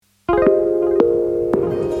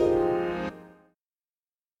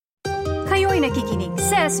nakikinig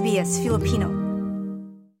sa SBS Filipino.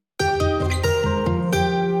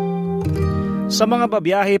 Sa mga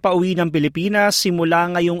babiyahe pauwi ng Pilipinas, simula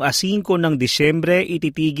ngayong 5 ng Disyembre,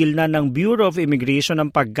 ititigil na ng Bureau of Immigration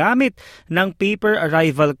ang paggamit ng paper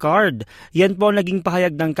arrival card. Yan po naging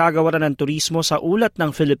pahayag ng Kagawaran ng Turismo sa ulat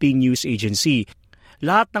ng Philippine News Agency.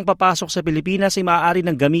 Lahat ng papasok sa Pilipinas ay maaari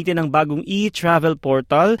nang gamitin ang bagong e-travel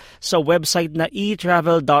portal sa website na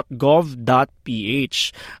etravel.gov.ph.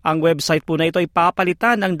 Ang website po na ito ay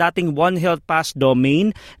papalitan ng dating One Health Pass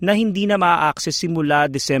domain na hindi na maa-access simula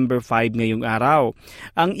December 5 ngayong araw.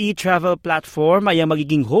 Ang e-travel platform ay ang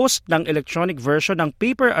magiging host ng electronic version ng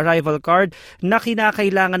paper arrival card na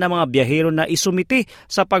kinakailangan ng mga biyahero na isumite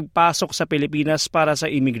sa pagpasok sa Pilipinas para sa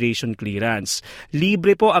immigration clearance.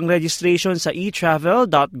 Libre po ang registration sa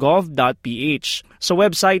etravel.gov.ph. Sa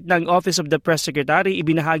website ng Office of the Press Secretary,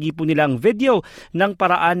 ibinahagi po nila ang video ng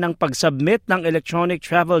paraan ng pag-submit ng electronic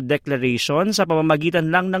travel declaration sa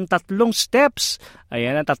pamamagitan lang ng 3 steps.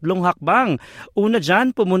 Ayan ang 3 hakbang. Una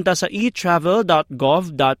dyan, pumunta sa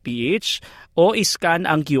etravel.gov.ph o iscan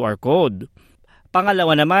ang QR code.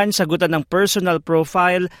 Pangalawa naman, sagutan ng personal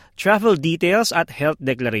profile, travel details at health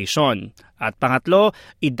declaration. At pangatlo,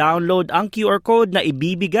 i-download ang QR code na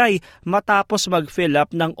ibibigay matapos mag-fill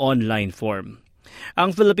up ng online form.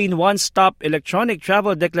 Ang Philippine One-Stop Electronic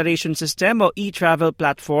Travel Declaration System o e-travel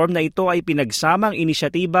platform na ito ay pinagsamang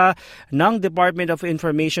inisyatiba ng Department of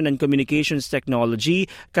Information and Communications Technology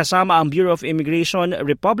kasama ang Bureau of Immigration,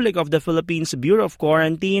 Republic of the Philippines Bureau of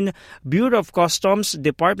Quarantine, Bureau of Customs,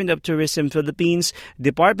 Department of Tourism Philippines,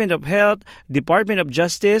 Department of Health, Department of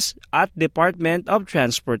Justice at Department of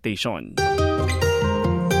Transportation.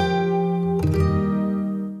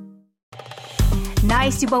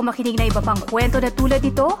 Nice yung bang makinig na iba pang kwento na tulad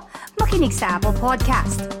ito? Makinig sa Apple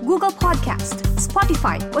Podcast, Google Podcast,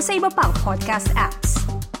 Spotify o sa iba pang podcast apps.